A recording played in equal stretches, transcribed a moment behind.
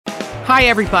Hi,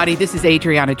 everybody. This is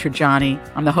Adriana Trajani.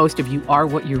 I'm the host of You Are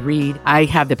What You Read. I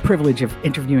have the privilege of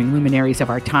interviewing luminaries of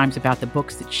our times about the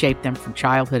books that shaped them from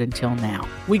childhood until now.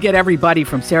 We get everybody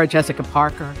from Sarah Jessica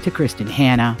Parker to Kristen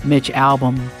Hanna, Mitch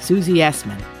Albom, Susie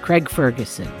Essman, Craig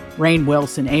Ferguson, Rainn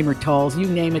Wilson, Amor Tolls, you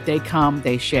name it, they come,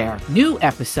 they share. New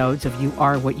episodes of You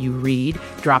Are What You Read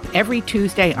drop every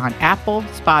Tuesday on Apple,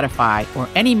 Spotify, or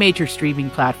any major streaming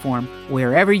platform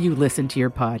wherever you listen to your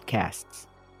podcasts.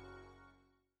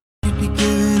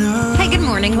 Hey, good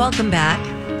morning. Welcome back.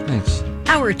 Thanks.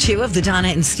 Hour 2 of the Donna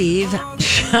and Steve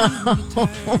show.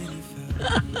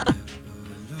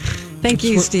 Thank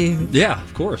you, Steve. Yeah,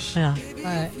 of course. Yeah. All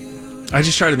right. I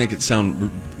just try to make it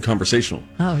sound conversational.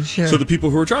 Oh, sure. So the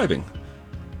people who are driving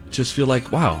just feel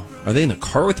like, wow, are they in a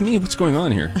car with me? What's going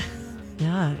on here?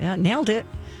 Yeah, nailed it.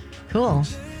 Cool.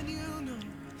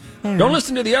 Don't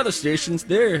listen to the other stations.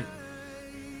 They're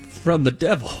from the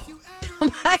devil.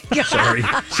 Oh, my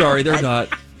God. Sorry, they're not.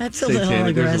 That's a satanic. little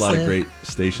aggressive. There's a lot of great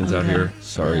stations out here.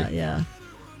 Sorry. Yeah.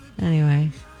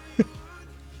 Anyway.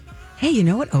 Hey, you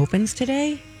know what opens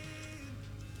today?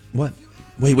 What?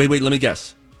 Wait. Let me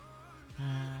guess.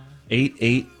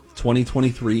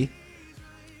 8/8/2023.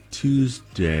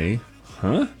 Tuesday.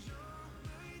 Huh?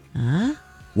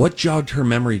 What jogged her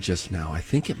memory just now? I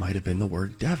think it might have been the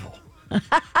word devil. Give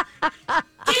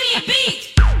me a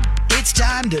beat! It's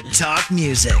time to talk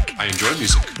music I enjoy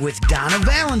music. with Donna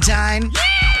Valentine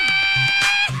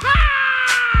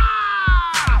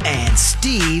and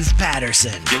Steve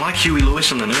Patterson. You like Huey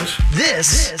Lewis on the news?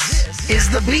 This is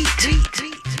The Beat.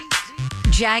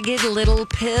 Jagged Little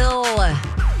Pill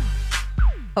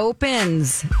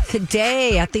opens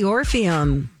today at the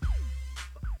Orpheum.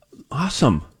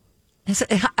 Awesome.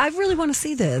 I really want to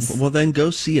see this. Well, then go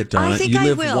see it, Donna. I think you I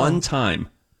live will. one time.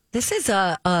 This is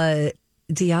a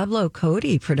Diablo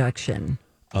Cody production.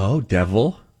 Oh,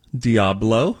 devil.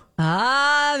 Diablo.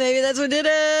 Maybe that's what did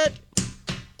it.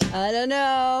 I don't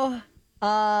know.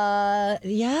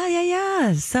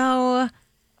 Yeah. So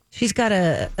she's got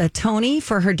a Tony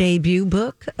for her debut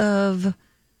book of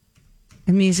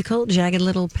a musical, Jagged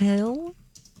Little Pill.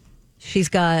 She's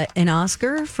got an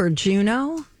Oscar for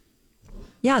Juno.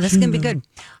 Yeah, this is going to be good.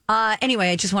 Anyway,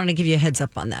 I just wanted to give you a heads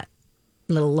up on that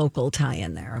little local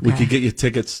tie-in there. Okay? We could get you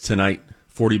tickets tonight,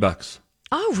 $40.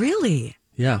 Oh, really?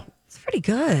 Yeah. It's pretty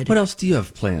good. What else do you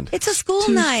have planned? It's a school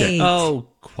Tuesday. night. Oh,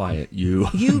 quiet you.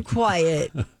 You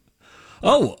quiet.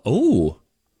 Oh.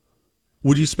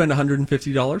 Would you spend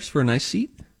 $150 for a nice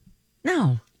seat?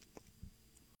 No.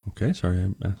 Okay, sorry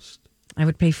I asked. I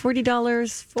would pay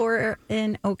 $40 for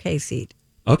an okay seat.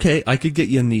 Okay, I could get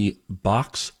you in the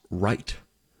box right.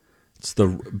 It's the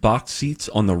box seats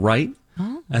on the right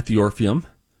at the Orpheum.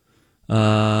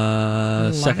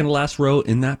 Second to last row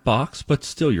in that box, but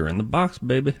still you're in the box,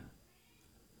 baby.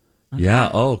 Okay.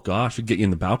 Yeah, oh gosh, we'd get you in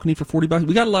the balcony for $40.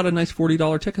 We got a lot of nice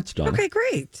 $40 tickets, Donna. Okay,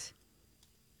 great.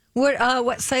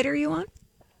 What site are you on?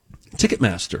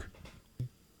 Ticketmaster.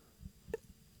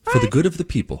 For the good of the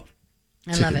people.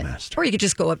 I love it. Or you could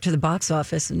just go up to the box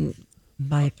office and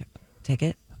buy a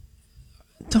ticket.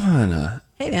 Donna.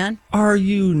 Hey, man. Are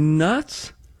you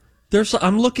nuts?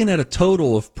 I'm looking at a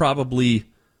total of probably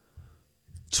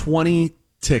 20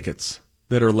 tickets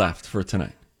that are left for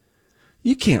tonight.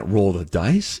 You can't roll the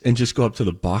dice and just go up to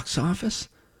the box office.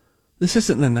 This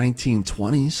isn't the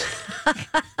 1920s.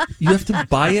 You have to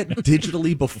buy it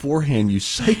digitally beforehand, you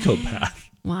psychopath.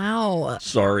 Wow.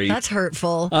 Sorry. That's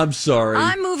hurtful. I'm sorry.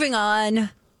 I'm moving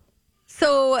on.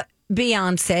 So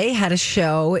Beyonce had a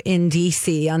show in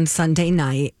D.C. on Sunday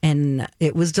night, and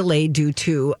it was delayed due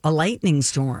to a lightning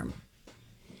storm.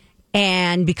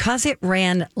 And because it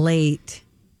ran late,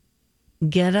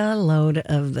 get a load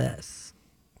of this.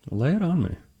 Lay it on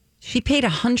me. She paid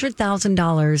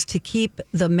 $100,000 to keep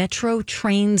the metro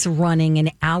trains running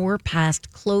an hour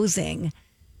past closing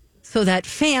so that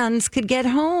fans could get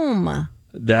home.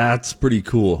 That's pretty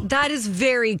cool. That is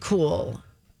very cool.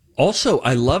 Also,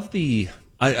 I love the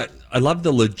I love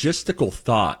the logistical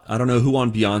thought. I don't know who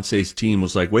on Beyonce's team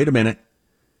was like, wait a minute.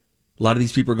 A lot of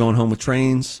these people are going home with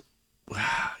trains.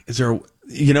 Is there,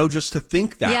 just to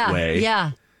think that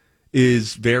way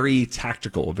is very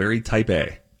tactical, very type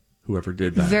A, whoever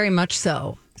did that. Very much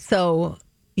so. So,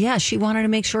 yeah, she wanted to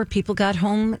make sure people got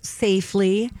home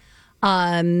safely.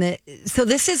 So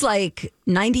this is like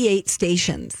 98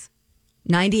 stations.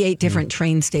 98 different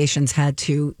train stations had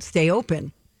to stay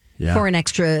open for an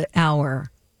extra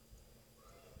hour.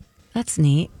 That's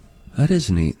neat. That is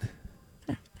neat.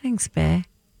 Thanks, Bear.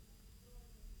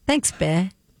 Thanks,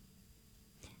 Bear.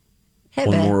 Hey,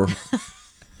 One Bear.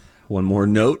 one more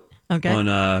note Okay.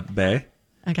 on Bay.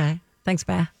 Okay. Thanks,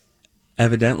 Bear.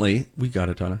 Evidently, we got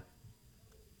it, Donna.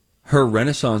 her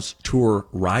Renaissance tour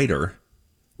rider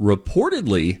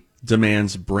reportedly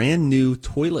demands brand new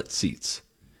toilet seats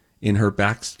in her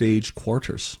backstage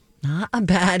quarters. Not a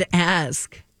bad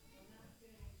ask.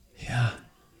 Yeah.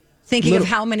 Thinking of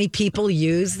how many people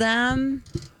use them.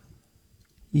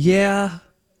 Yeah.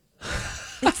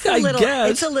 It's a little,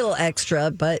 it's a little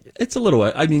extra, but it's a little,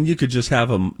 I mean, you could just have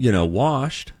them,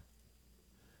 washed.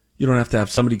 You don't have to have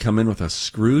somebody come in with a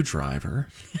screwdriver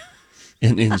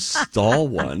and install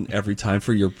one every time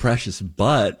for your precious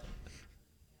butt.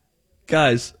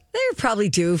 Guys, they're probably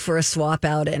due for a swap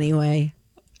out anyway.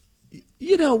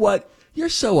 You know what? You're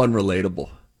so unrelatable.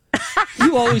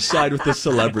 You always side with the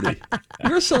celebrity.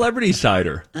 You're a celebrity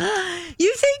sider.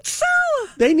 You think so?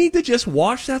 They need to just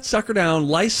wash that sucker down,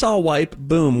 Lysol wipe,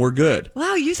 boom, we're good.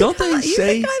 Wow, you don't think they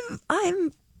say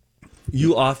I'm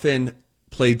you often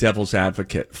play devil's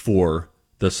advocate for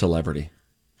the celebrity.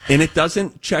 And it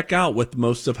doesn't check out with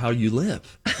most of how you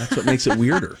live. That's what makes it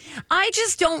weirder. I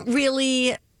just don't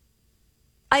really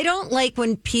I don't like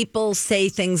when people say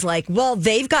things like, well,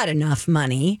 they've got enough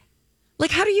money.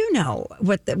 Like, how do you know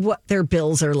what their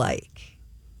bills are like?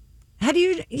 How do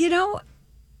you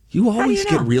You always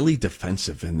get really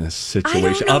defensive in this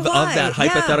situation of that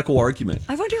hypothetical argument.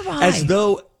 I wonder why. As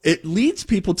though it leads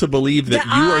people to believe that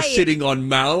you are sitting on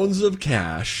mounds of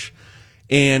cash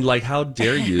and like, how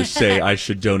dare you say I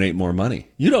should donate more money?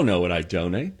 You don't know what I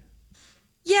donate.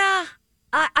 Yeah,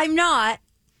 I'm not.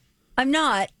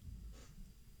 No.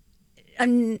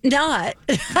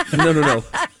 No.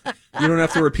 You don't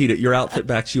have to repeat it. Your outfit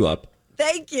backs you up.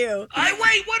 Thank you.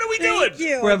 Wait, what are we Thank doing?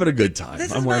 you. We're having a good time.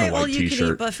 This I'm is wearing my a white all-you-can-eat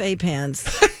t-shirt. buffet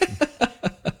pants.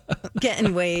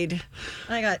 Getting weighed.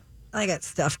 I got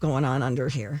stuff going on under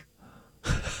here.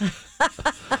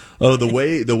 Oh,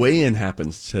 the weigh-in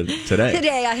happens today.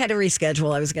 Today I had to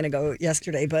reschedule. I was going to go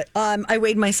yesterday, but I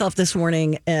weighed myself this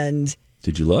morning, and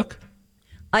did you look?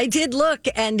 I did look,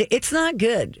 and it's not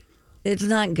good. It's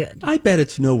not good. I bet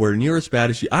it's nowhere near as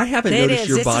bad as you. I haven't noticed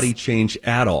your body change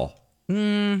at all.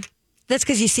 That's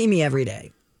because you see me every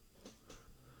day.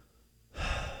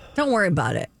 Don't worry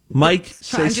about it. Mike, say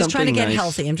something I'm just trying to get nice.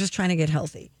 healthy. I'm just trying to get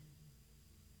healthy.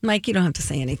 Mike, you don't have to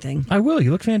say anything. I will.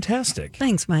 You look fantastic.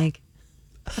 Thanks, Mike.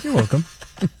 You're welcome.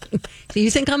 Do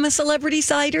you think I'm a celebrity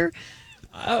cider?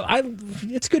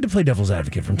 It's good to play devil's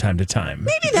advocate from time to time.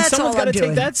 Maybe that's Someone's all I'm got to doing.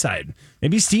 take that side.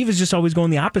 Maybe Steve is just always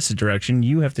going the opposite direction.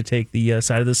 You have to take the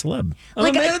side of the celeb. I'm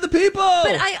a man of the people.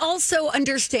 But I also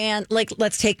understand, like,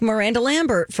 let's take Miranda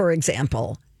Lambert, for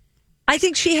example. I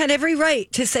think she had every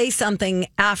right to say something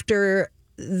after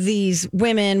these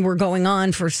women were going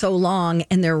on for so long,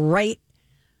 and they're right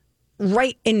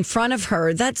in front of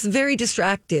her. That's very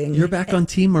distracting. You're back on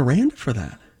Team Miranda for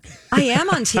that. I am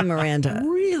on Team Miranda.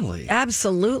 Really?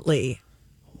 Absolutely.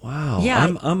 Wow.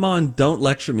 Yeah. I'm on Don't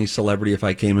Lecture Me, Celebrity, if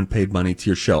I came and paid money to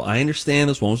your show. I understand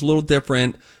this one was a little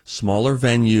different, smaller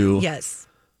venue. Yes.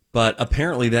 But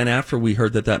apparently then after we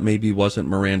heard that maybe wasn't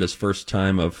Miranda's first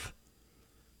time of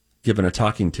giving a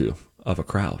talking to of a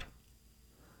crowd.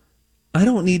 I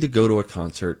don't need to go to a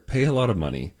concert, pay a lot of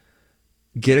money,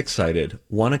 get excited,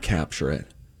 want to capture it,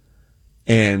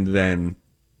 and then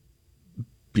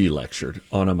be lectured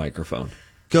on a microphone.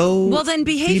 Well, then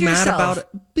behave yourself. Mad about it.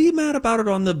 Be mad about it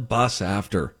on the bus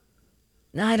after.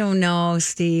 I don't know,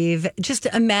 Steve. Just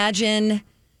imagine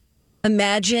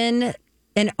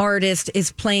an artist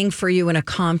is playing for you in a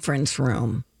conference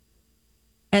room,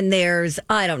 and there's,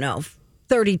 I don't know,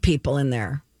 30 people in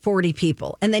there, 40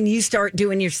 people. And then you start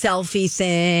doing your selfie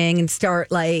thing and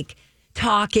start like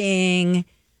talking.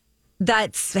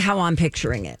 That's how I'm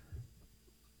picturing it.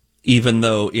 Even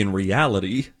though in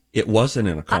reality, it wasn't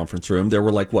in a conference room. There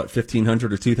were like,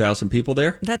 1,500 or 2,000 people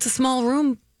there? That's a small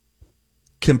room.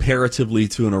 Comparatively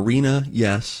to an arena,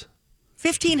 yes.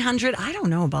 1,500? I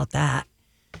don't know about that.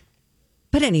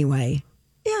 But anyway,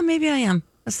 yeah, maybe I am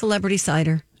a celebrity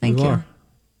cider. Thank you. are.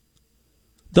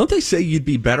 Don't they say you'd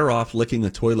be better off licking a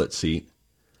toilet seat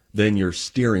than your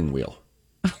steering wheel?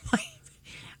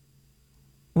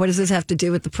 What does this have to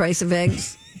do with the price of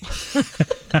eggs?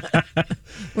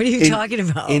 What are you talking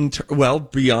about?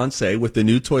 Beyonce with the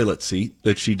new toilet seat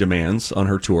that she demands on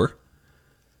her tour.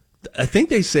 I think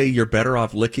they say you're better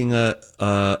off licking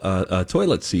a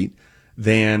toilet seat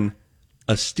than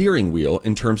a steering wheel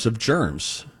in terms of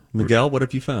germs. Miguel, what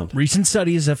have you found? Recent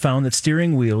studies have found that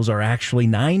steering wheels are actually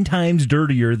 9 times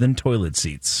dirtier than toilet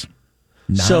seats.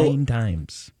 9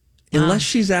 times. Unless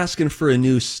she's asking for a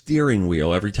new steering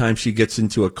wheel every time she gets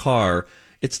into a car,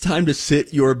 it's time to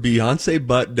sit your Beyonce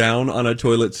butt down on a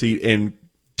toilet seat and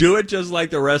do it just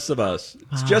like the rest of us.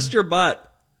 It's just your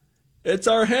butt. It's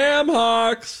our ham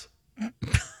hocks.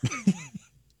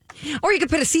 Or you could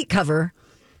put a seat cover.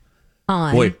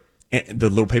 on. Boy, and the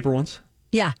little paper ones?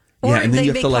 Yeah. Or and then they you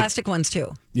have make to, like, plastic ones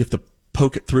too. You have to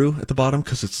poke it through at the bottom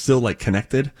because it's still like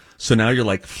connected. So now you're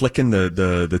like flicking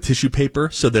the tissue paper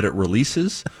so that it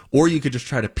releases, or you could just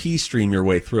try to pee stream your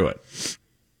way through it.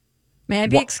 May I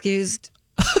be excused?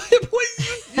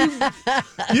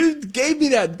 You gave me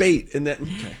that bait, and then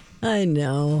okay. I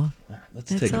know.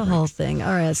 Let's It's take a a break. whole thing.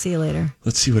 All right, I'll see you later.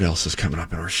 Let's see what else is coming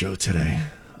up in our show today.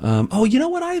 Oh, you know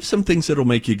what? I have some things that'll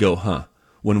make you go, huh,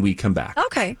 when we come back.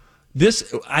 Okay.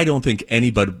 This, I don't think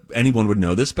anyone would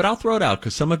know this, but I'll throw it out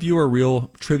because some of you are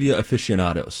real trivia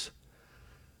aficionados.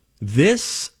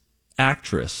 This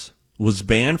actress was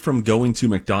banned from going to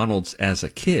McDonald's as a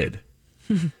kid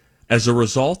as a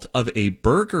result of a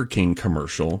Burger King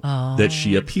commercial that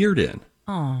she appeared in.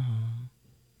 Oh.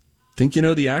 Think you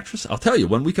know the actress? I'll tell you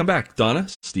when we come back. Donna,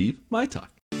 Steve, My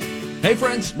Talk. Hey,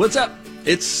 friends, what's up?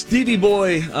 It's Stevie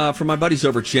Boy from my buddies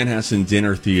over at Chanhassen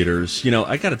Dinner Theaters. You know,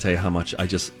 I got to tell you how much I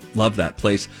just love that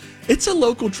place. It's a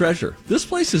local treasure. This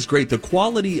place is great. The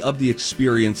quality of the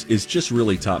experience is just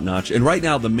really top notch. And right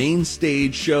now, the main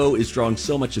stage show is drawing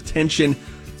so much attention.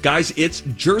 Guys, it's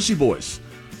Jersey Boys.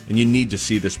 And you need to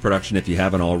see this production if you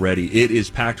haven't already. It is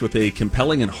packed with a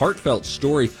compelling and heartfelt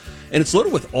story. And it's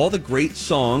loaded with all the great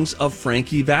songs of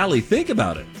Frankie Valli. Think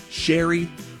about it. Sherry,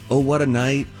 Oh What a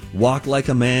Night, Walk Like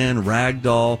a Man,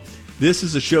 Ragdoll. This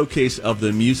is a showcase of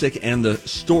the music and the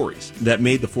stories that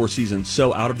made the Four Seasons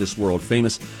so out of this world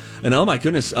famous. And oh my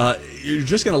goodness, you're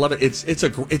just going to love it.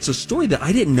 It's a story that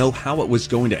I didn't know how it was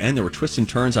going to end. There were twists and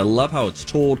turns. I love how it's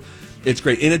told. It's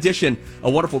great. In addition, a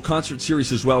wonderful concert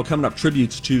series as well. Coming up,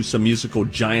 tributes to some musical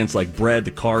giants like Bread,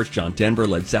 The Cars, John Denver,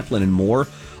 Led Zeppelin, and more.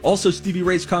 Also, Stevie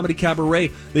Ray's Comedy Cabaret.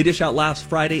 They dish out laughs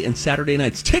Friday and Saturday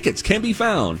nights. Tickets can be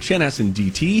found.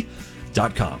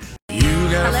 ChanhassenDT.com.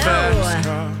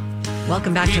 Hello.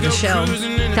 Welcome back to the show.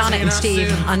 Donna and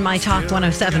Steve on My Talk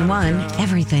 107.1.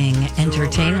 Everything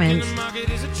Entertainment.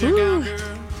 Ooh.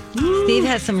 Steve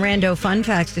has some rando fun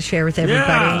facts to share with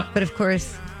everybody. Yeah. But of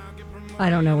course, I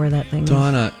don't know where that thing is.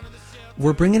 Donna,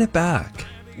 we're bringing it back.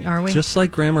 Are we? Just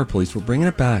like Grammar Police, we're bringing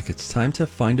it back. It's time to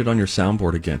find it on your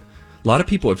soundboard again. A lot of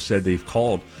people have said they've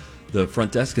called the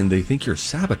front desk and they think you're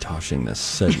sabotaging this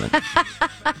segment.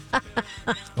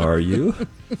 Are you?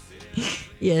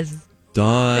 Yes.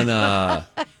 Donna.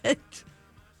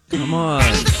 Come on.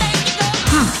 Things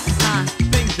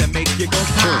that make you go,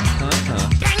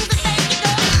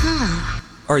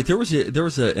 All right, there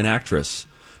was an actress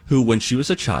who, when she was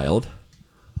a child,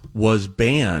 was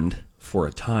banned for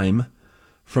a time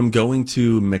from going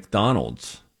to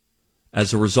McDonald's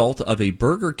as a result of a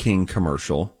Burger King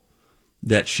commercial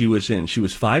that she was in. She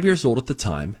was 5 years old at the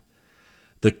time.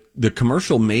 The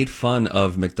commercial made fun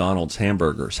of McDonald's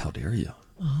hamburgers. How dare you?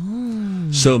 Oh.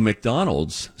 So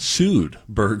McDonald's sued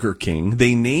Burger King.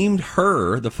 They named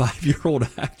her, the 5-year-old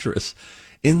actress,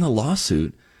 in the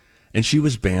lawsuit, and she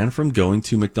was banned from going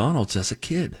to McDonald's as a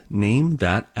kid. Name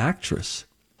that actress.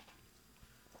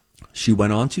 She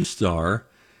went on to star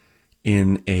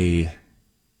in a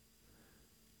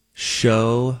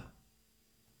show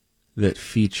that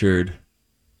featured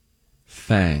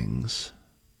fangs.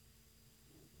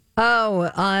 Oh,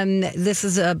 this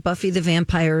is a Buffy the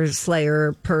Vampire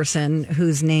Slayer person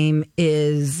whose name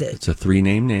is... It's a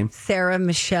 3-name name. Sarah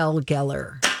Michelle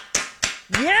Gellar.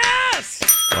 Yes!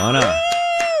 Donna,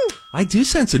 Woo! I do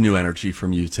sense a new energy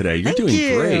from you today. You're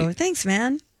doing great. Thanks,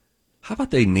 man. How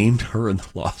about they named her in the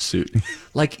lawsuit?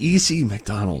 Like Easy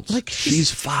McDonald's. Like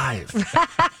she's 5.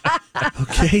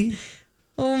 Okay?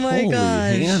 Oh, my Holy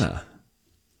gosh. Hannah.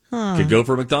 Could go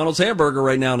for a McDonald's hamburger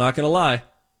right now, not going to lie.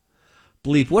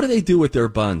 Bleep, what do they do with their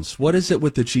buns? What is it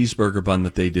with the cheeseburger bun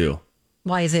that they do?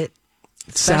 Why is it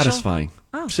It's special? satisfying.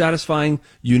 Oh. Satisfying,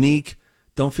 unique.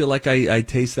 Don't feel like I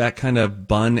taste that kind of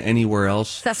bun anywhere else.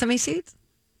 Sesame seeds?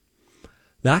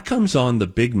 That comes on the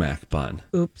Big Mac bun.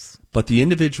 Oops. But the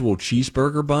individual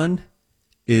cheeseburger bun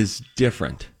is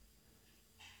different.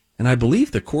 And I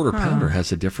believe the Quarter Pounder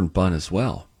has a different bun as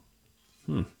well.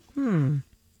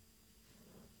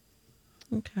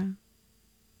 Okay.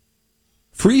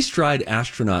 Freeze-dried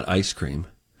astronaut ice cream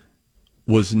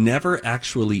was never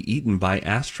actually eaten by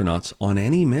astronauts on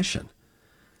any mission.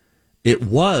 It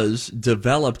was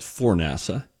developed for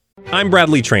NASA. I'm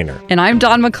Bradley Trainer. And I'm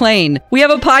Don McClain. We have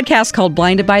a podcast called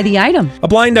Blinded by the Item. A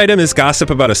blind item is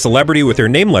gossip about a celebrity with their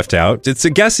name left out. It's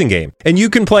a guessing game, and you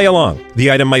can play along.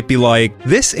 The item might be like,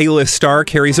 this A-list star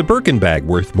carries a Birkin bag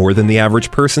worth more than the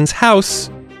average person's house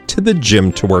to the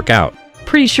gym to work out.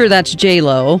 Pretty sure that's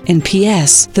J-Lo. And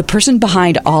P.S. the person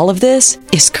behind all of this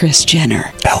is Kris Jenner,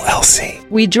 LLC.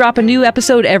 We drop a new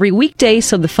episode every weekday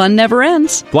so the fun never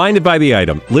ends. Blinded by the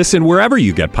Item. Listen wherever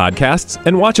you get podcasts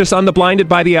and watch us on the Blinded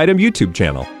by the Item YouTube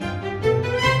channel.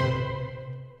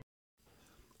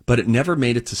 But it never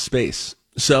made it to space.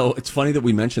 So it's funny that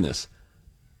we mention this.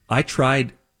 I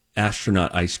tried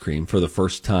astronaut ice cream for the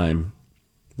first time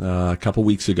a couple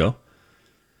weeks ago.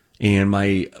 And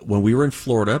when we were in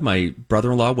Florida, my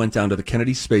brother-in-law went down to the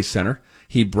Kennedy Space Center.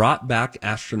 He brought back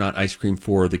astronaut ice cream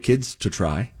for the kids to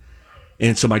try.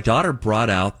 And so my daughter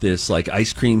brought out this like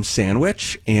ice cream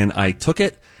sandwich, and I took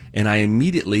it and I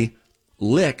immediately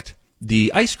licked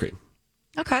the ice cream.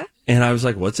 Okay. And I was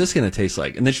like, what's this going to taste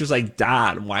like? And then she was like,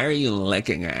 Dad, why are you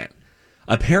licking it?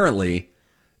 Apparently,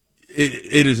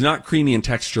 it is not creamy in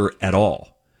texture at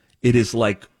all. It is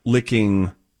like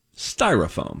licking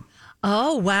styrofoam.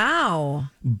 Oh, wow.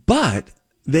 But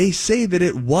they say that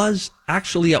it was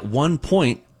actually at one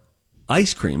point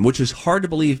ice cream, which is hard to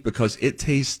believe because it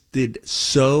tasted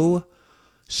so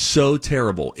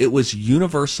terrible. It was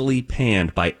universally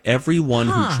panned by everyone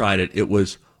who tried it. It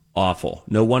was awful.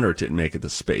 No wonder it didn't make it to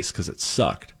space because it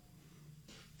sucked.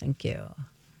 Thank you.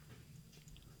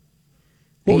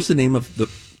 What was the name of the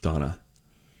Donna?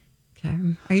 Okay.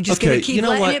 Are you just going to keep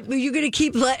letting it? Are you going to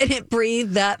keep letting it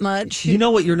breathe that much? You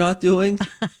know what you're not doing?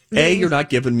 A, you're not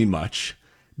giving me much.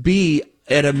 B,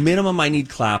 at a minimum, I need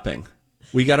clapping.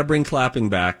 We got to bring clapping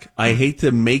back. I hate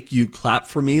to make you clap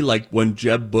for me like when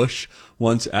Jeb Bush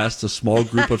once asked a small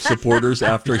group of supporters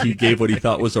after he gave what he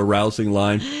thought was a rousing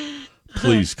line,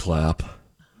 please clap.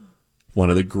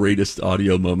 One of the greatest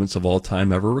audio moments of all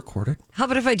time ever recorded. How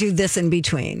about if I do this in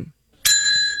between?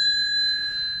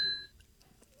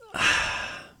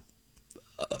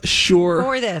 Sure.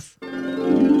 Or this.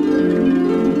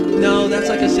 No, that's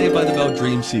like a Saved by the Bell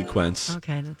dream sequence.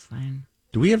 Okay, that's fine.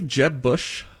 Do we have Jeb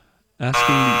Bush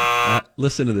asking?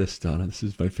 Listen to this, Donna. This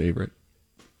is my favorite.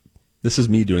 This is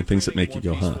me doing things that make you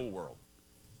go, huh? World.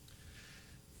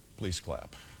 Please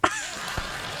clap.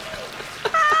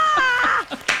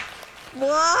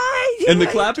 What? And the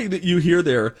clapping that you hear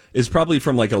there is probably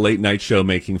from like a late night show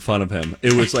making fun of him.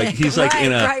 It was like he's like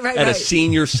at a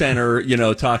senior center, you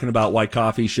know, talking about why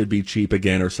coffee should be cheap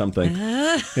again or something.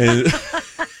 And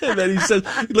then he says,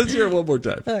 let's hear it one more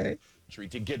time. All right.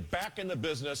 To get back in the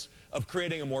business of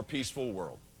creating a more peaceful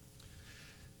world.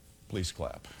 Please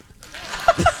clap.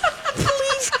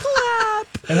 Please clap.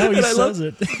 And how he says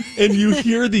it. And you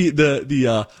hear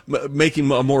the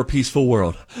making a more peaceful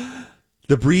world.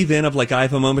 The breathe in of like, I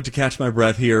have a moment to catch my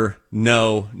breath here.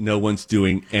 No one's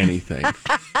doing anything.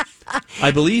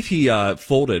 I believe he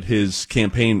folded his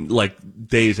campaign like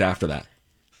days after that.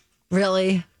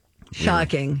 Really?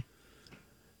 Shocking.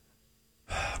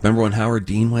 Remember when Howard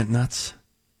Dean went nuts?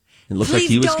 It looked like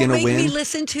he was going to win. Me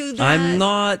listen to that. I'm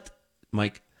not,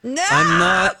 Mike. No. I'm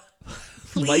not.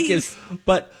 Please. Mike is,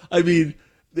 but I mean,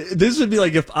 this would be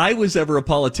like if I was ever a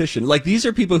politician. Like, these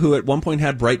are people who at one point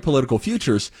had bright political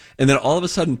futures, and then all of a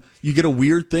sudden you get a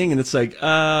weird thing, and it's like,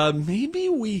 maybe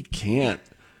we can't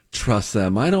trust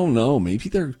them. I don't know. Maybe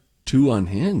they're too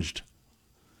unhinged.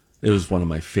 It was one of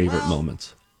my favorite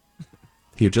moments.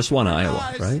 He had just won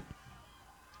Iowa, right?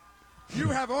 You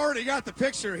have already got the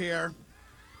picture here.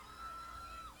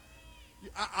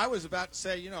 I was about to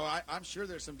say, you know, I'm sure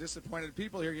there's some disappointed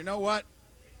people here. You know what?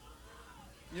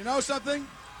 You know something?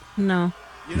 No.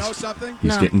 You know something?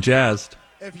 He's getting jazzed.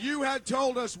 If you had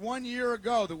told us 1 year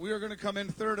ago that we were going to come in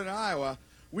third in Iowa,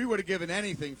 we would have given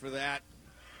anything for that.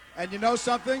 And you know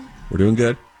something? We're doing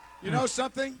good. You know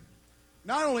something?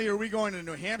 Not only are we going to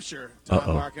New Hampshire,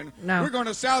 Tom Larkin, no. we're going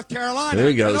to South Carolina, there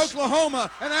he goes. and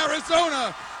Oklahoma, and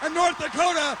Arizona, and North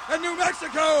Dakota, and New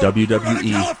Mexico. WWE. We're going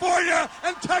to California,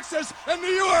 and Texas, and New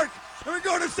York. And we're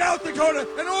going to South Dakota,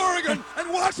 and Oregon,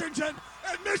 and Washington,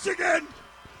 and Michigan.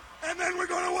 And then we're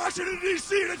going to Washington,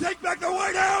 D.C. to take back the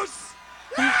White House.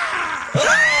 Oh,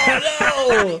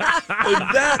 no! And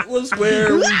that was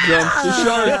where we jumped the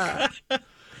shark.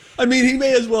 I mean, he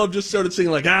may as well have just started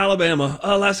singing like Alabama,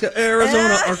 Alaska,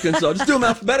 Arizona, Arkansas. Just do them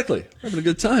alphabetically. We're having a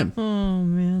good time. Oh,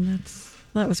 man,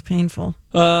 that was painful.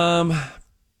 The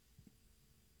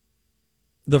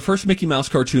first Mickey Mouse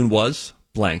cartoon was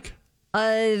blank.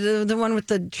 The one with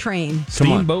the train.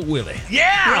 Steamboat Willie.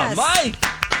 Yeah, Yes. Mike!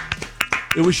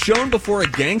 It was shown before a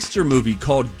gangster movie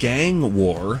called Gang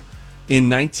War in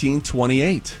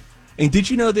 1928. And did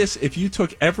you know this? If you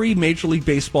took every Major League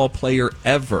Baseball player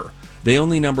ever, they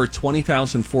only number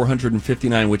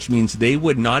 20,459, which means they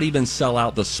would not even sell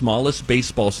out the smallest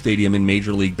baseball stadium in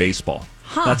Major League Baseball.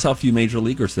 Huh. That's how few Major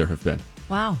Leaguers there have been.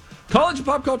 Wow. College of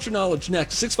Pop Culture Knowledge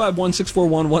next.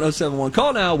 651-641-1071.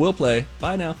 Call now. We'll play.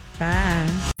 Bye now. Bye.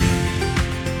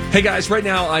 Hey guys, right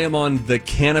now I am on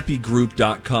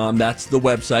thecanopygroup.com. That's the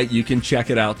website. You can check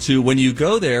it out too. When you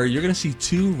go there, you're going to see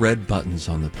 2 red buttons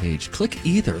on the page. Click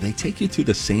either. They take you to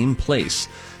the same place.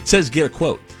 It says get a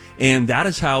quote. And that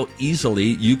is how easily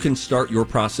you can start your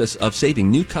process of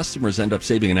saving. New customers end up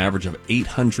saving an average of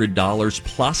 $800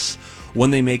 plus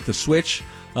when they make the switch.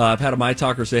 I've had a My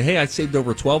Talker say, hey, I saved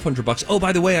over $1,200. Oh,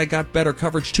 by the way, I got better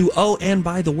coverage too. Oh, and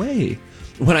by the way,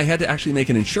 when I had to actually make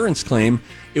an insurance claim,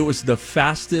 it was the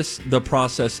fastest the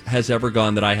process has ever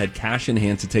gone that I had cash in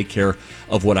hand to take care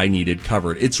of what I needed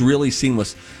covered. It's really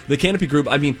seamless. The Canopy Group,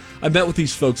 I mean, I've met with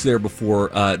these folks there before.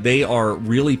 They are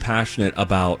really passionate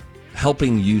about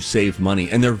helping you save money,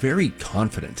 and they're very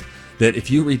confident that if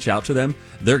you reach out to them,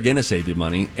 they're going to save you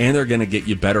money and they're going to get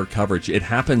you better coverage. It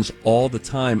happens all the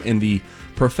time, and the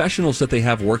professionals that they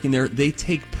have working there, they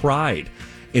take pride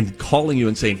in calling you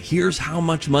and saying, here's how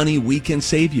much money we can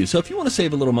save you. So if you want to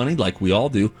save a little money like we all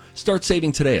do, start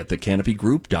saving today at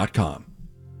thecanopygroup.com.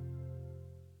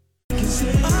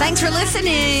 Thanks for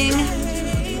listening.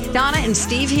 Donna and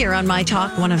Steve here on My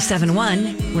Talk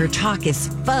 1071, where talk is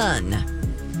fun.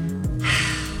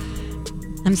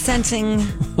 I'm sensing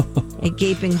a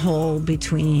gaping hole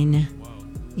between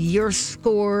your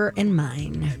score and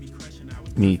mine.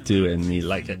 Me too, and me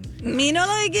like it. Me no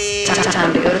like it.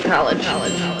 Time to go to college.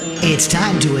 It's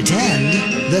time to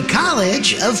attend the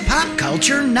College of Pop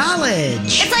Culture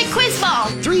Knowledge. It's like quiz ball.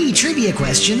 3 trivia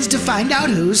questions to find out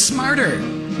who's smarter.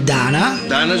 Donna?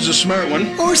 Donna's a smart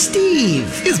one. Or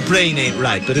Steve? His brain ain't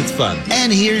right, but it's fun.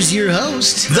 And here's your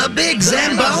host, the Big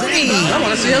Zamboni. I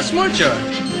want to see how smart you are.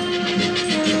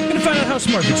 Going to find out how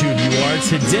smart the two of you are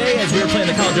today as we were playing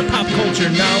the College of Pop Culture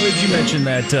Knowledge. You mentioned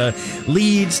that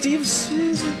lead. Steve's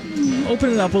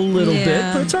opening up a little bit,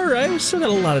 but it's all right. We've still got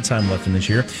a lot of time left in this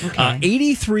year. Okay.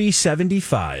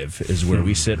 8375 is where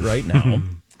we sit right now.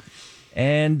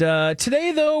 And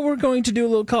today, though, we're going to do a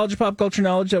little College of Pop Culture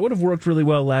Knowledge that would have worked really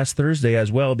well last Thursday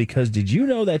as well, because did you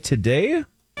know that today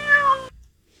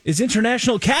is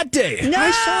International Cat Day? No!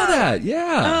 I saw that,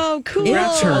 yeah. Oh, cool.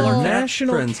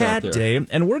 International Cat Day.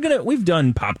 And we've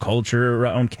done pop culture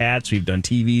around cats. We've done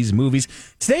TVs, movies.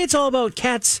 Today, it's all about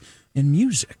cats and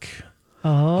music.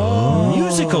 Oh.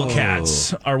 Musical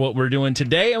cats are what we're doing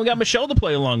today. And we got Michelle to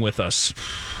play along with us.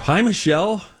 Hi,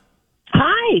 Michelle.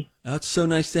 Hi. It's so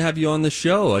nice to have you on the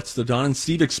show. It's the Don and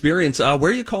Steve experience. Where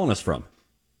are you calling us from?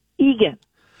 Egan.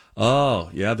 Oh,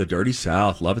 yeah, the dirty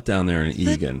South. Love it down there in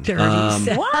Egan. Dirty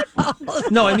South.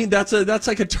 What? No, I mean, that's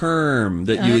like a term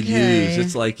that you would use.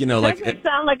 It's like, Doesn't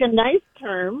sound like a nice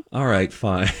term. All right,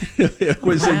 fine. It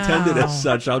was intended as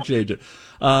such. I'll change it.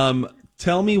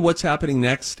 Tell me what's happening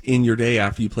next in your day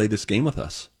after you play this game with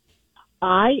us.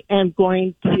 I am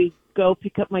going to go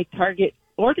pick up my Target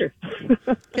order.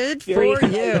 Good for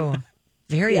you.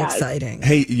 Very exciting.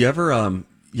 Hey, you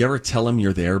ever tell them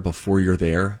you're there before you're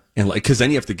there? And because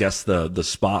then you have to guess the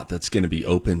spot that's going to be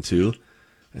open too.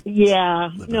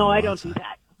 Yeah. No, I don't do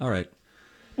that. All right.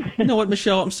 You know what,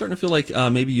 Michelle? I'm starting to feel like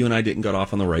maybe you and I didn't get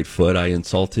off on the right foot. I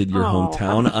insulted your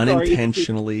hometown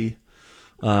unintentionally.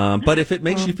 But if it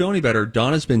makes you feel any better,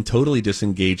 Donna's been totally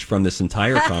disengaged from this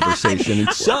entire conversation. And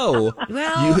so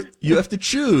you have to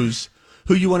choose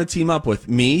who you want to team up with.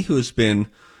 Me, who has been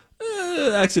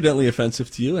accidentally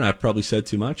offensive to you, and I've probably said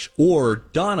too much, or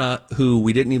Donna, who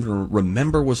we didn't even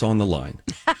remember was on the line.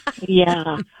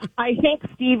 Yeah. I think,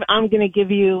 Steve, I'm going to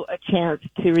give you a chance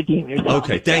to redeem yourself.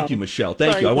 Okay. Thank you, Michelle.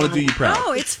 Thank you. I want to do you proud.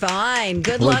 Oh, it's fine.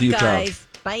 Good luck, guys.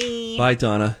 Bye. Bye,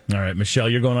 Donna. All right, Michelle,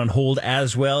 you're going on hold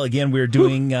as well. Again, we're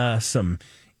doing some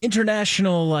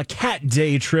International Cat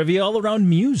Day trivia all around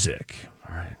music.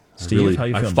 All right. Steve, how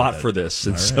you feeling? I fought for this,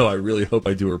 and so I really hope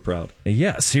I do her proud.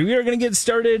 Yes, we are going to get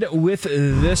started with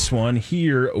this one.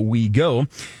 Here we go.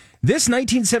 This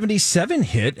 1977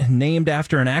 hit, named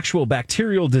after an actual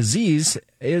bacterial disease,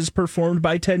 is performed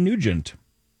by Ted Nugent.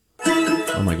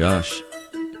 Oh, my gosh.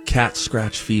 Cat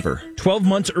scratch fever. 12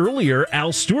 months earlier,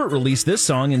 Al Stewart released this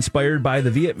song inspired by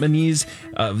the Vietnamese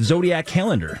zodiac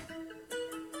calendar.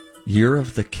 Year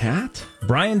of the Cat?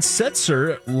 Brian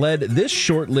Setzer led this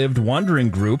short-lived wandering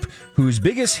group whose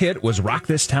biggest hit was Rock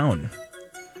This Town.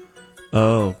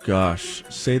 Oh, gosh.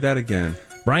 Say that again.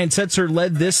 Brian Setzer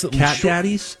led this... Cat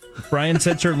Daddies? Brian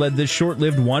Setzer led this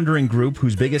short-lived wandering group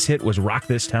whose biggest hit was Rock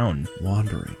This Town.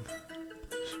 Wandering.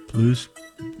 Blues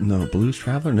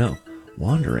Traveler? No.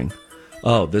 Wandering.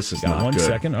 Oh, this is not 1 good.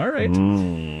 second. All right.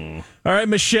 All right,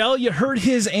 Michelle, you heard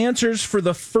his answers for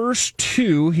the first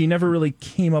two. He never really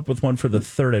came up with one for the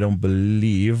third, I don't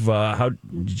believe. How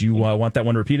did you want that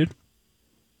one repeated?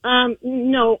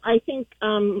 No, I think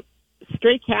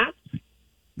Stray Cats.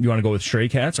 You want to go with Stray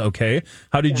Cats? Okay.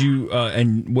 How did you,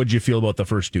 and what did you feel about the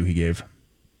first two he gave?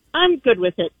 I'm good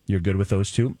with it. You're good with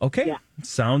those two? Okay. Yeah.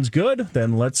 Sounds good.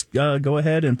 Then let's go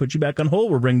ahead and put you back on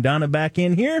hold. We'll bring Donna back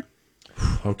in here.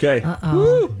 Okay.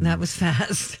 Uh-oh. That was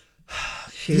fast.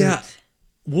 Shoot. Yeah.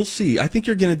 We'll see. I think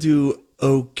you're going to do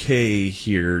okay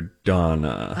here,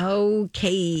 Donna.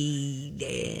 Okay,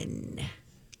 then.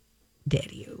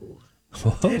 Daddy-o.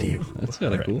 That's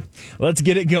kind of cool. Let's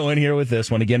get it going here with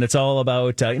this one. Again, it's all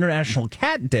about International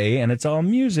Cat Day, and it's all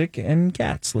music and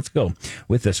cats. Let's go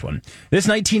with this one. This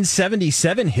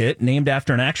 1977 hit, named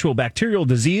after an actual bacterial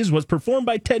disease, was performed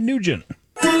by Ted Nugent.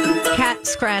 Cat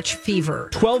Scratch Fever.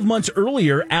 12 months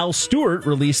earlier, Al Stewart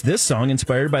released this song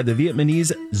inspired by the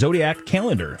Vietnamese zodiac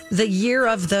calendar. The Year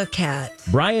of the Cat.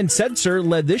 Brian Setzer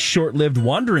led this short-lived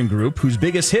wandering group whose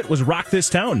biggest hit was Rock This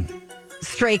Town.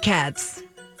 Stray Cats.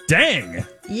 Dang!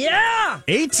 Yeah!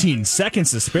 18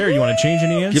 seconds to spare. You want to change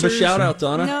any answers? Give a shout out,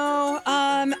 Donna. No.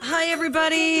 Hi,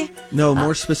 everybody. No,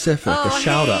 more specific. A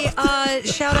shout out.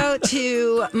 Shout out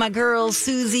to my girls,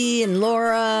 Susie and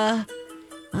Laura,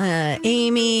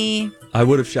 Amy. I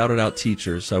would have shouted out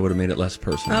teachers. I would have made it less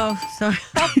personal. Oh, sorry.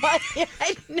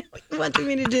 I know what you wanted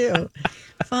me to do.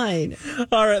 Fine.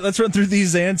 All right, let's run through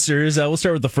these answers. We'll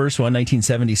start with the first one,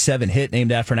 1977 hit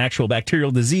named after an actual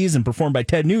bacterial disease and performed by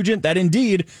Ted Nugent. That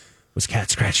indeed was Cat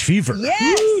Scratch Fever.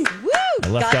 Yes! Woo!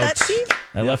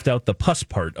 I left out the pus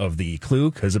part of the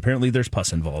clue because apparently there's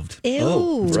pus involved. Ew.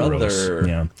 Oh, brother.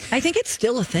 Yeah. I think it's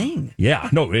still a thing. Yeah,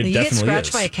 no, it you definitely get scratched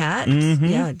is. by a cat? Mm-hmm.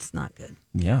 Yeah, it's not good.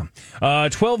 Yeah.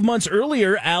 12 months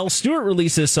earlier, Al Stewart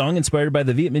released this song inspired by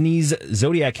the Vietnamese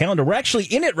zodiac calendar. We're actually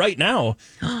in it right now.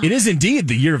 It is indeed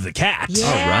the Year of the Cat. Yes,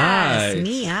 all right.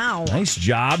 Meow. Nice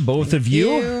job, both of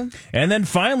you. And then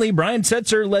finally, Brian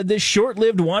Setzer led this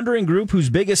short-lived wandering group whose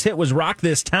biggest hit was Rock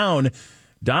This Town.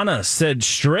 Donna said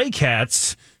Stray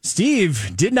Cats.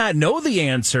 Steve did not know the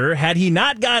answer. Had he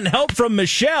not gotten help from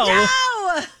Michelle,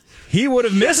 No! he would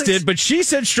have missed it, but she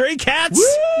said Stray Cats.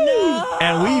 No!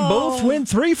 And we both went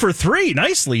 3 for 3.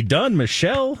 Nicely done,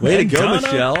 Michelle. Way to and go, Donna.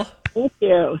 Michelle. Thank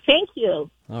you. Thank you.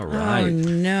 All right. Oh,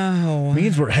 no.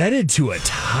 Means we're headed to a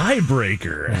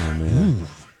tiebreaker.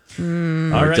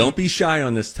 All right. Don't be shy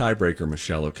on this tiebreaker,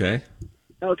 Michelle, okay?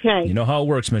 Okay. You know how it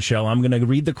works, Michelle. I'm going to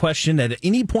read the question. At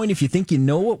any point, if you think you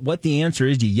know what the answer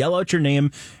is, you yell out your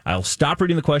name. I'll stop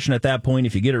reading the question at that point.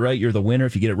 If you get it right, you're the winner.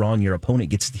 If you get it wrong, your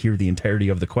opponent gets to hear the entirety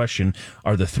of the question.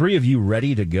 Are the three of you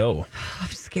ready to go? I'm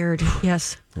scared.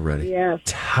 Yes. Ready. Yes.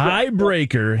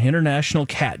 Tiebreaker, International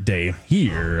Cat Day.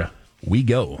 Here we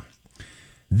go.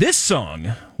 This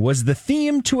song was the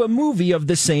theme to a movie of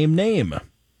the same name.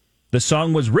 The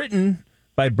song was written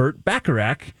by Burt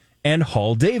Bacharach and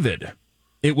Hal David.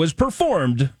 It was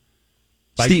performed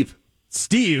by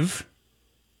Steve.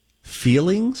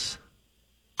 Feelings?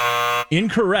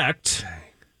 Incorrect.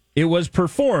 It was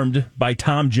performed by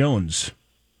Tom Jones.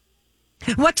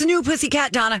 What's new,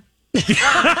 Pussycat, Donna? You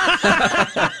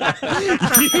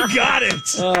got it.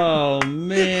 Oh,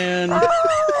 man.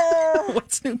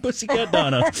 What's new, Pussycat,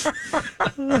 Donna?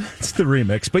 It's the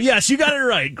remix. But yes, you got it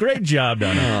right. Great job,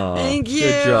 Donna. Oh, Thank you.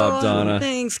 Good job, Donna.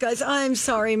 Thanks, guys. I'm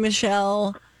sorry,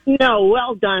 Michelle. No,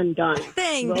 well done, Donna.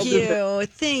 Thank Well you. deserved.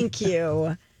 Thank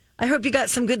you. I hope you got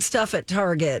some good stuff at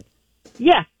Target.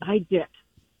 Yes, I did.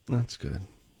 That's good.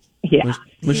 Yeah.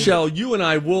 Michelle, you and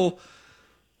I will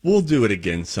do it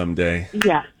again someday.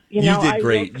 Yeah. You know, did I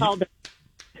great. will call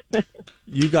the-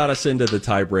 You got us into the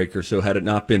tiebreaker, so had it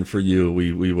not been for you,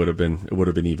 it would have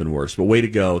been even worse. But way to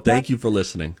go. Thank you for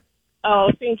listening. Oh,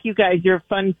 thank you guys. You're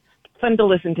fun to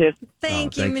listen to. Thank you,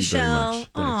 thank you very Michelle. much. Thanks.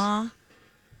 Aw.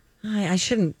 I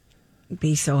shouldn't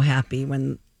be so happy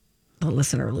when the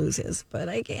listener loses, but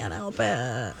I can't help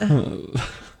it.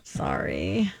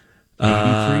 Sorry.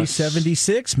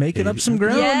 83-76, making up some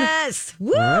ground. Yes.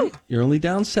 Woo! All right. You're only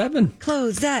down 7.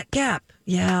 Close that gap.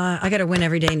 Yeah, I got to win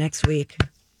every day next week.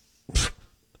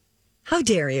 How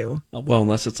dare you? Well,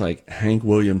 unless it's like Hank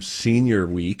Williams Senior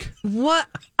Week. What?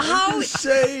 How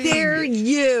dare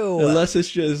you? Unless it's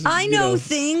just I know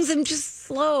things. I'm just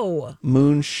slow.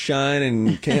 moonshine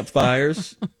and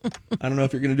campfires. I don't know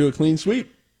if you're going to do a clean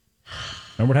sweep.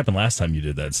 Remember what happened last time you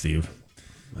did that, Steve?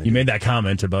 You made that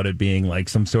comment about it being like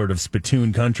some sort of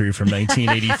spittoon country from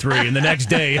 1983, and the next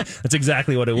day, that's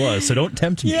exactly what it was. So don't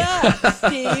tempt me. Yeah,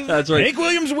 Steve. That's right. Hank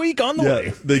Williams Week on the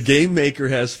way. The game maker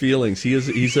has feelings. He's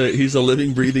a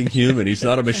living, breathing human. He's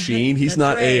not a machine. He's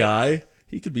not right. AI.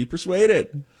 He could be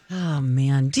persuaded. Oh,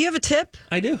 man. Do you have a tip?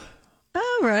 I do.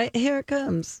 All right, here it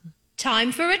comes.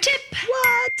 Time for a tip.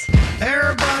 What?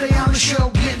 Everybody on the show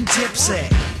getting tipsy.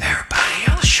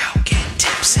 Everybody on the show getting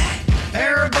tipsy.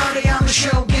 Everybody on the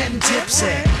show getting tipsy.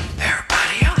 Everybody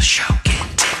show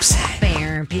get tipsy.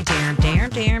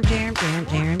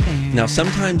 Now,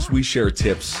 sometimes we share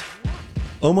tips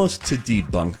almost to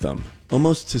debunk them,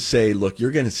 almost to say, look,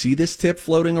 you're going to see this tip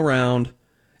floating around,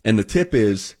 and the tip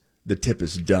is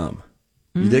dumb.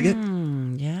 You dig it?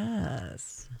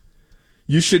 Yes.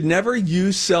 You should never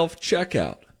use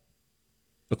self-checkout,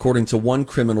 according to one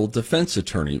criminal defense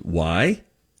attorney. Why?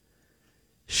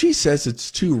 She says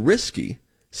it's too risky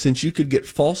since you could get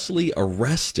falsely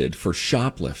arrested for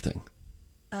shoplifting.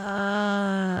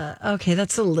 Okay,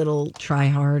 that's a little try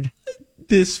hard.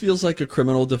 This feels like a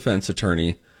criminal defense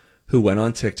attorney who went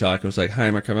on TikTok and was like, hi,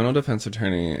 I'm a criminal defense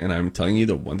attorney, and I'm telling you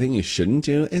the one thing you shouldn't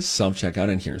do is self-checkout,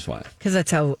 and here's why. Because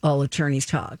that's how all attorneys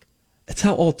talk. It's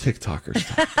how all TikTokers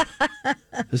talk.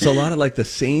 There's a lot of like the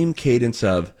same cadence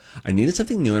of, I needed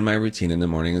something new in my routine in the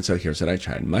morning, and so here's what I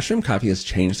tried. Mushroom coffee has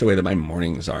changed the way that my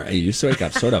mornings are. I used to wake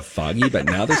up sort of foggy, but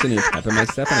now there's a new pep in my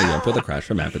step, and I don't feel the crash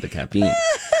from after the caffeine.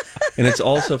 And it's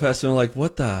all so fast, and I'm like,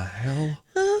 what the hell?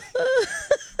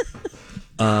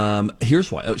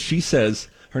 Here's why. She says,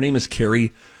 her name is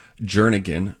Carrie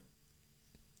Jernigan,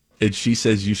 and she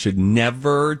says you should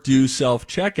never do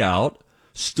self-checkout.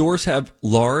 Stores have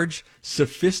large,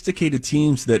 sophisticated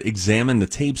teams that examine the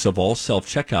tapes of all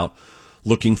self-checkout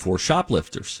looking for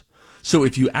shoplifters. So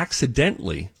if you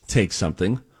accidentally take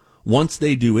something, once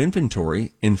they do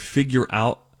inventory and figure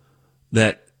out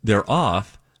that they're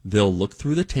off, they'll look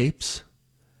through the tapes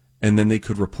and then they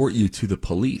could report you to the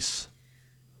police.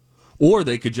 Or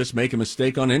they could just make a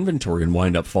mistake on inventory and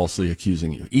wind up falsely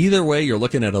accusing you. Either way, you're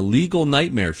looking at a legal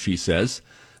nightmare, she says,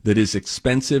 that is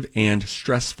expensive and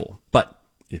stressful. But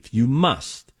if you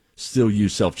must still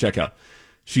use self-checkout,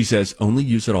 she says only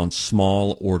use it on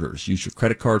small orders. Use your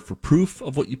credit card for proof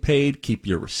of what you paid, keep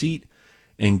your receipt,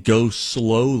 and go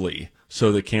slowly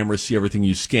so the cameras see everything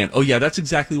you scan. Oh, yeah, that's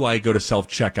exactly why I go to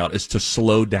self-checkout, is to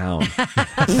slow down.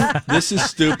 This is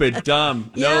stupid,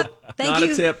 dumb. Yeah, nope, thank not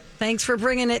you. a tip. Thanks for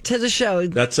bringing it to the show.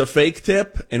 That's a fake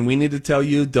tip, and we need to tell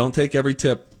you, don't take every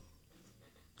tip.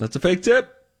 That's a fake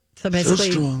tip. So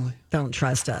basically, so strongly. Don't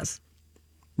trust us.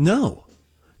 No.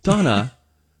 Donna,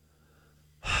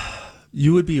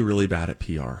 you would be really bad at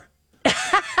PR.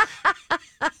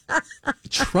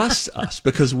 Trust us,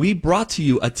 because we brought to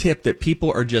you a tip that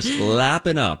people are just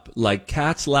lapping up, like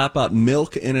cats lap up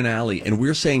milk in an alley. And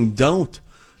we're saying, don't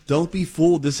be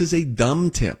fooled. This is a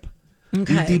dumb tip.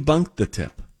 Okay. You debunked the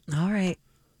tip. All right.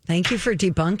 Thank you for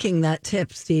debunking that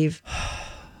tip, Steve.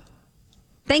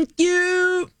 Thank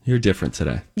you. You're different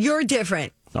today. You're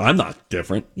different. No, I'm not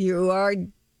different. You are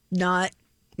not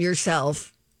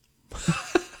yourself.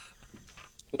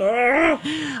 We got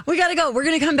to go. We're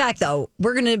going to come back, though.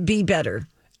 We're going to be better.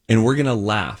 And we're going to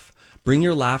laugh. Bring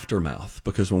your laughter mouth,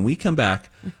 because when we come back,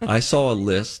 I saw a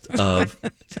list of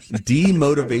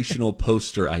demotivational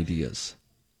poster ideas.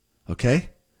 Okay?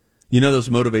 You know those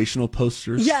motivational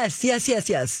posters? Yes.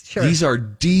 Sure. These are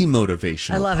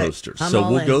demotivational I love posters. It. So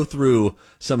we'll go through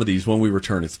some of these when we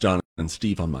return. It's John and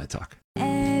Steve on My Talk.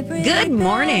 Good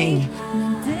morning.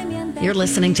 You're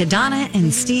listening to Donna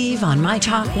and Steve on My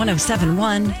Talk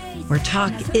 107.1, where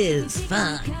talk is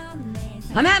fun.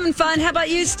 I'm having fun. How about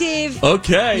you, Steve?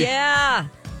 Okay. Yeah.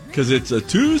 Because it's a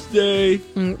Tuesday.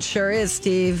 Sure is,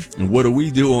 Steve. And what do we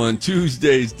do on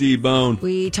Tuesdays, D-Bone?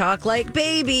 We talk like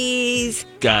babies.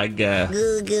 Gaga.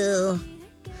 Goo goo.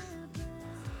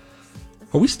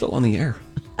 Are we still on the air?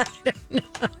 I don't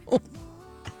know.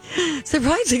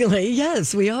 Surprisingly,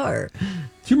 yes, we are. Do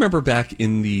you remember back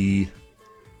in the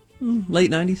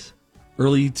late 90s,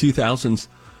 early 2000s,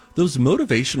 those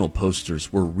motivational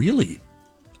posters were really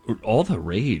all the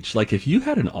rage. Like if you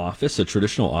had an office, a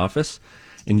traditional office,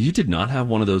 and you did not have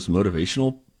one of those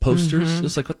motivational posters,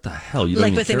 it's like, what the hell? You don't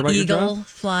Like even with care an about your eagle job?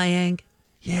 flying.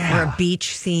 Yeah. Or a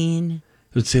beach scene.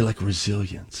 It would say like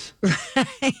resilience.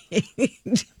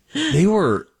 Right. They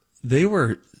were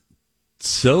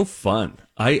so fun.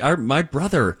 My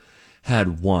brother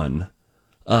had one.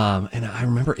 And I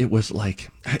remember it was like,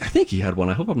 I think he had one.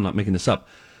 I hope I'm not making this up.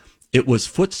 It was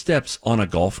footsteps on a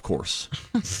golf course.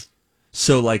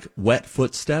 So like wet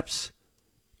footsteps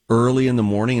early in the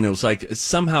morning. And it was like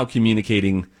somehow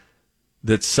communicating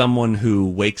that someone who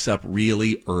wakes up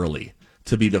really early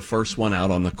to be the first one out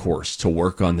on the course to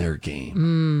work on their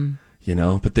game, you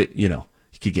know, but that, you know,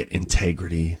 you could get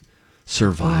integrity,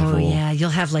 survival. Oh, yeah. You'll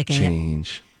have like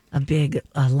change. A big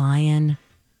lion,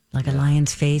 like a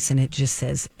lion's face, and it just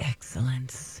says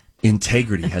excellence.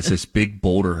 Integrity has this big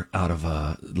boulder out of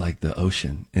like the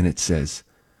ocean, and it says,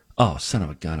 "Oh, son of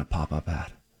a gun, a pop-up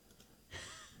ad."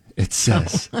 It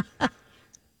says,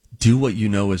 "Do what you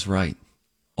know is right,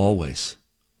 always,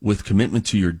 with commitment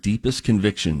to your deepest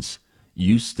convictions.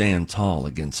 you stand tall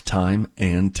against time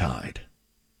and tide.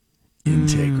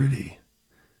 Integrity.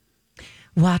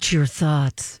 Watch your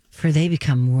thoughts, for they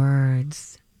become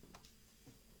words.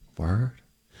 Word?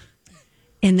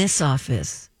 In this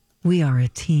office, we are a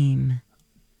team.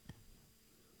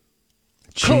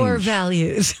 Change. Core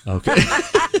values. Okay.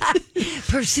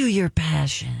 Pursue your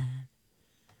passion.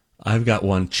 I've got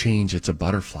one, change, it's a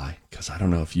butterfly. Because I don't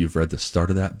know if you've read the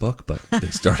start of that book, but they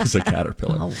start as a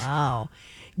caterpillar. Oh, wow.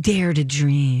 Dare to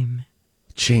dream.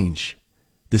 Change.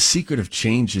 The secret of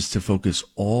change is to focus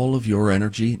all of your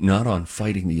energy not on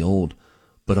fighting the old,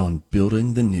 but on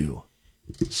building the new.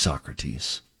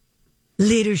 Socrates.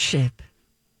 Leadership.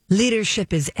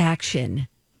 Leadership is action,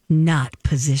 not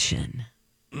position.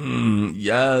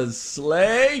 Yes,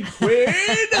 slay queen.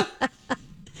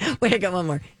 Wait, I got one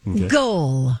more. Okay.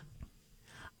 Goal.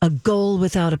 A goal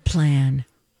without a plan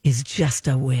is just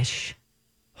a wish.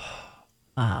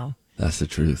 Wow. That's the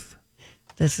truth.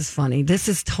 This is funny. This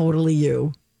is totally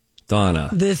you. Donna.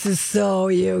 This is so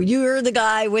you. You're the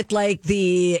guy with like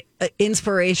the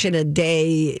inspiration a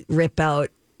day rip out,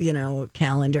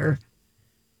 calendar.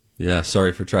 Yeah,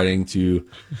 sorry for trying to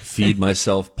feed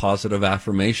myself positive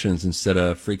affirmations instead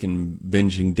of freaking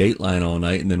binging Dateline all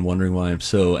night and then wondering why I'm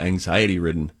so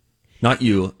anxiety-ridden. Not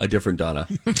you, a different Donna.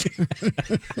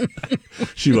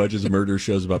 She watches murder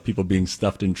shows about people being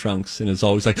stuffed in trunks and is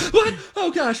always like, what? Oh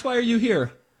gosh, why are you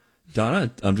here? Donna,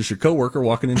 I'm just your coworker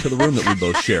walking into the room that we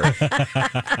both share.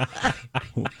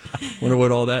 Wonder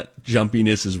what all that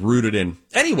jumpiness is rooted in.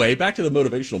 Anyway, back to the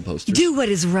motivational posters. Do what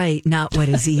is right, not what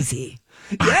is easy.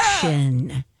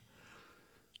 Action.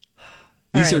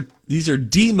 These are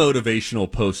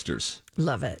demotivational posters.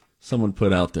 Love it. Someone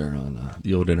put out there on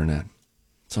the old internet.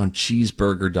 It's on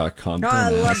cheeseburger.com. Oh, I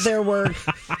love their work.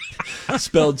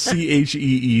 Spelled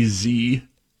CHEEZ.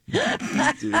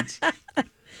 Dudes.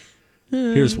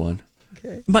 Here's one.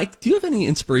 Okay. Mike, do you have any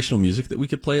inspirational music that we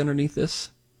could play underneath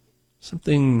this?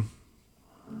 Something,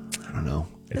 I don't know.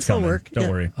 It's This'll coming. work. Don't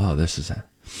worry. Oh, this is it.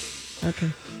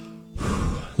 Okay.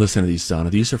 Listen to these, Donna.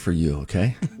 These are for you,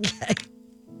 okay? Okay.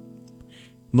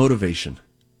 Motivation.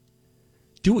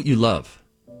 Do what you love,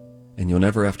 and you'll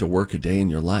never have to work a day in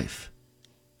your life,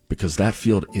 because that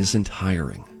field isn't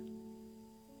hiring.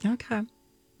 Okay.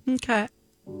 Okay.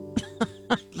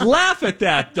 Laugh at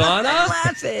that, Donna. I'm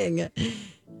laughing.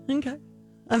 Okay.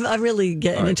 I'm really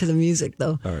getting into the music,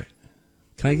 though. All right.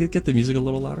 Can I get the music a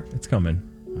little louder? It's coming.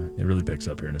 It really picks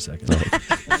up here in a second.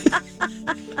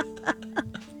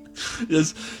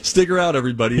 Just stick around,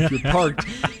 everybody. If you're parked,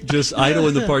 just idle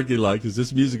in the parking lot because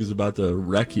this music is about to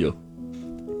wreck you.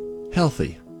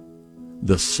 Healthy.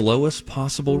 The slowest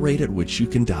possible rate at which you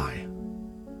can die.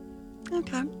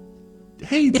 Okay.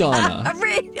 Hey, Donna.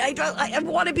 I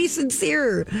want to be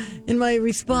sincere in my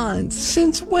response.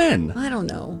 Since when? I don't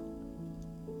know.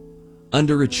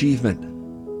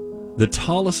 Underachievement. The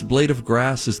tallest blade of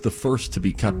grass is the first to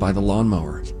be cut by the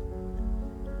lawnmower.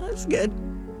 That's good.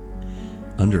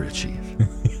 Underachieve.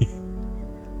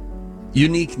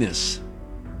 Uniqueness.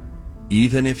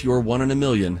 Even if you're 1 in a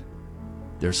million,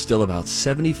 there's still about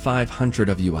 7,500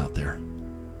 of you out there.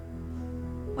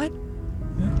 What?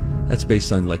 That's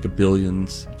based on like a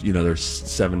billions. There's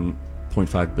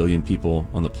 7.5 billion people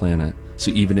on the planet.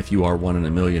 So even if you are 1 in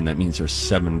a million, that means there's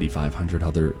 7,500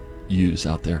 other yous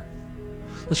out there.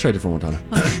 Let's try a different one, Donna.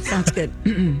 Okay, sounds good.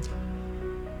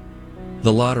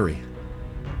 The lottery.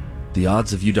 The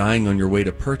odds of you dying on your way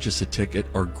to purchase a ticket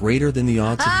are greater than the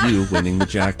odds of you winning the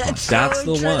jackpot. That's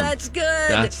the one. That's good.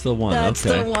 That's the one. That's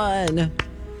okay. the one.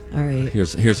 All right.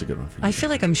 Here's a good one for you. I feel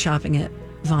like I'm shopping at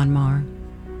Von Maur.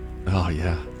 Oh,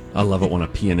 yeah. I love it when a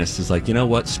pianist is like, you know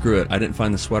what? Screw it. I didn't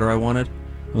find the sweater I wanted.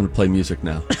 I'm going to play music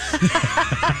now.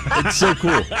 It's so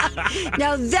cool.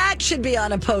 Now that should be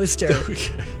on a poster.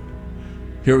 Okay.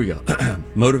 Here we go.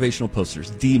 Motivational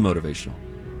posters. Demotivational.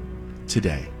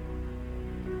 Today.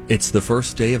 It's the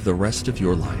first day of the rest of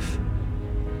your life.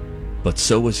 But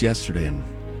so was yesterday, and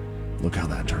look how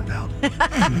that turned out.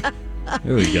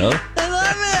 Here we go. I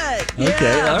love it.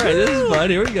 Okay, Yeah. all right, this is fun.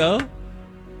 Here we go.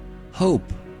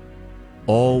 Hope.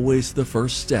 Always the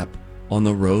first step on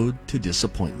the road to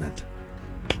disappointment.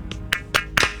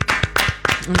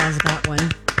 I've got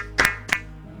one.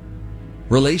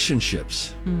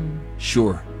 Relationships.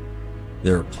 Sure,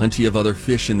 there are plenty of other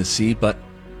fish in the sea, but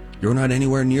you're not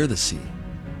anywhere near the sea.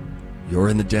 You're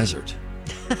in the desert.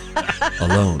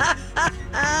 Alone.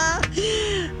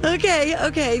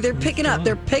 Okay. They're picking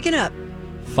up.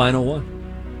 Final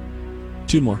one.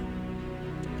 2 more.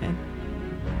 Okay.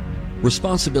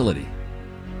 Responsibility.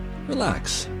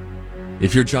 Relax.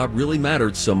 If your job really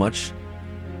mattered so much,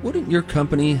 wouldn't your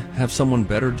company have someone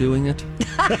better doing it?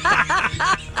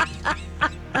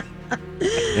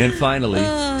 And finally,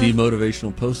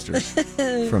 demotivational posters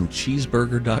from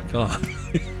cheeseburger.com.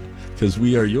 Because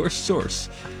we are your source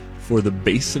for the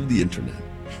base of the internet.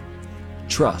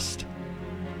 Trust.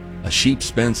 A sheep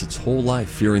spends its whole life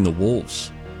fearing the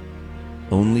wolves,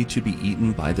 only to be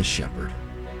eaten by the shepherd.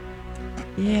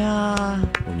 Yeah.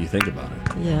 When you think about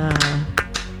it. Yeah.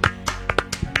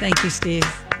 Thank you, Steve.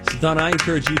 So, Donna, I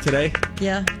encourage you today.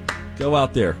 Yeah. Go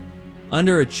out there.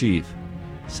 Underachieve.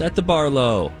 Set the bar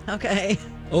low. Okay.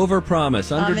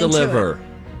 Overpromise. Underdeliver.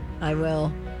 I will.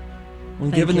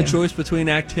 When Thank given you. the choice between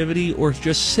activity or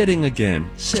just sitting again,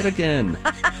 sit again.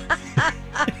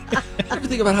 Ever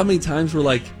think about how many times we're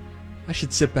like, I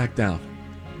should sit back down?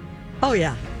 Oh,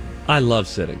 yeah. I love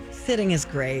sitting. Sitting is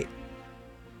great.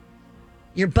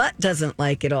 Your butt doesn't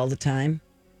like it all the time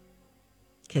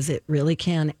because it really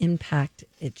can impact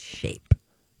its shape.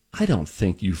 I don't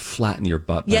think you flatten your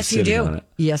butt by Yes, you sitting do. on it.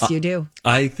 Yes, you do.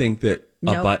 I think that a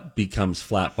Nope. butt becomes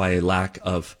flat by a lack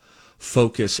of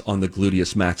focus on the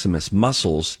gluteus maximus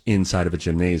muscles inside of a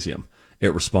gymnasium.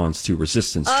 It responds to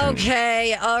resistance training.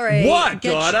 Okay, all right. What,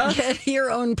 Donna? Get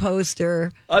your own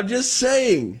poster. I'm just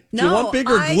saying. If No, you want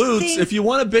bigger I glutes, think- if you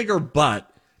want a bigger butt,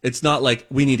 it's not like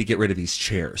we need to get rid of these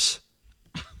chairs.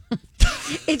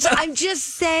 I'm just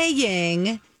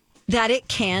saying that it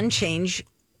can change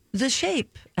the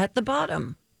shape at the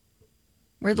bottom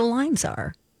where the lines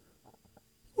are.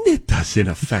 It doesn't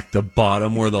affect the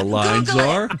bottom where the lines Google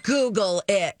are. it. Google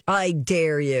it. I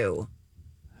dare you.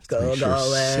 Google Sure,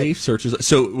 it. safe searches.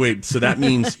 So wait, so that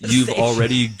means you've Safe.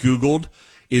 already Googled,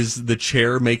 is the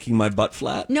chair making my butt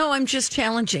flat? No, I'm just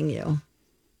challenging you.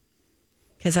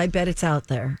 Because I bet it's out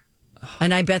there.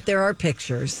 And I bet there are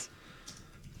pictures.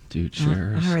 Do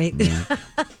chairs all right. make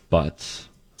butts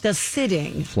The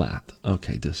sitting. flat?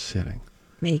 Okay, just sitting.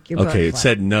 Make your butt Okay, it flat.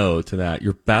 said no to that.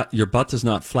 Your butt does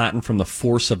not flatten from the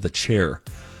force of the chair.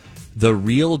 The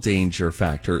real danger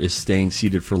factor is staying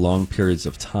seated for long periods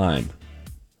of time.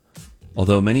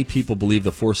 Although many people believe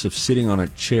the force of sitting on a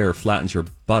chair flattens your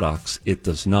buttocks, it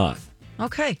does not.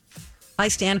 Okay. I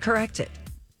stand corrected.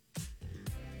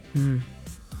 Back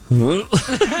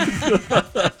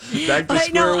to I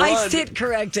square know, one. I sit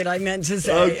corrected, I meant to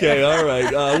say. Okay, all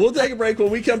right. We'll take a break. When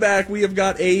we come back, we have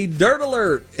got a dirt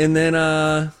alert. And then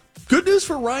good news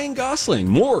for Ryan Gosling.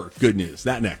 More good news.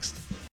 That next.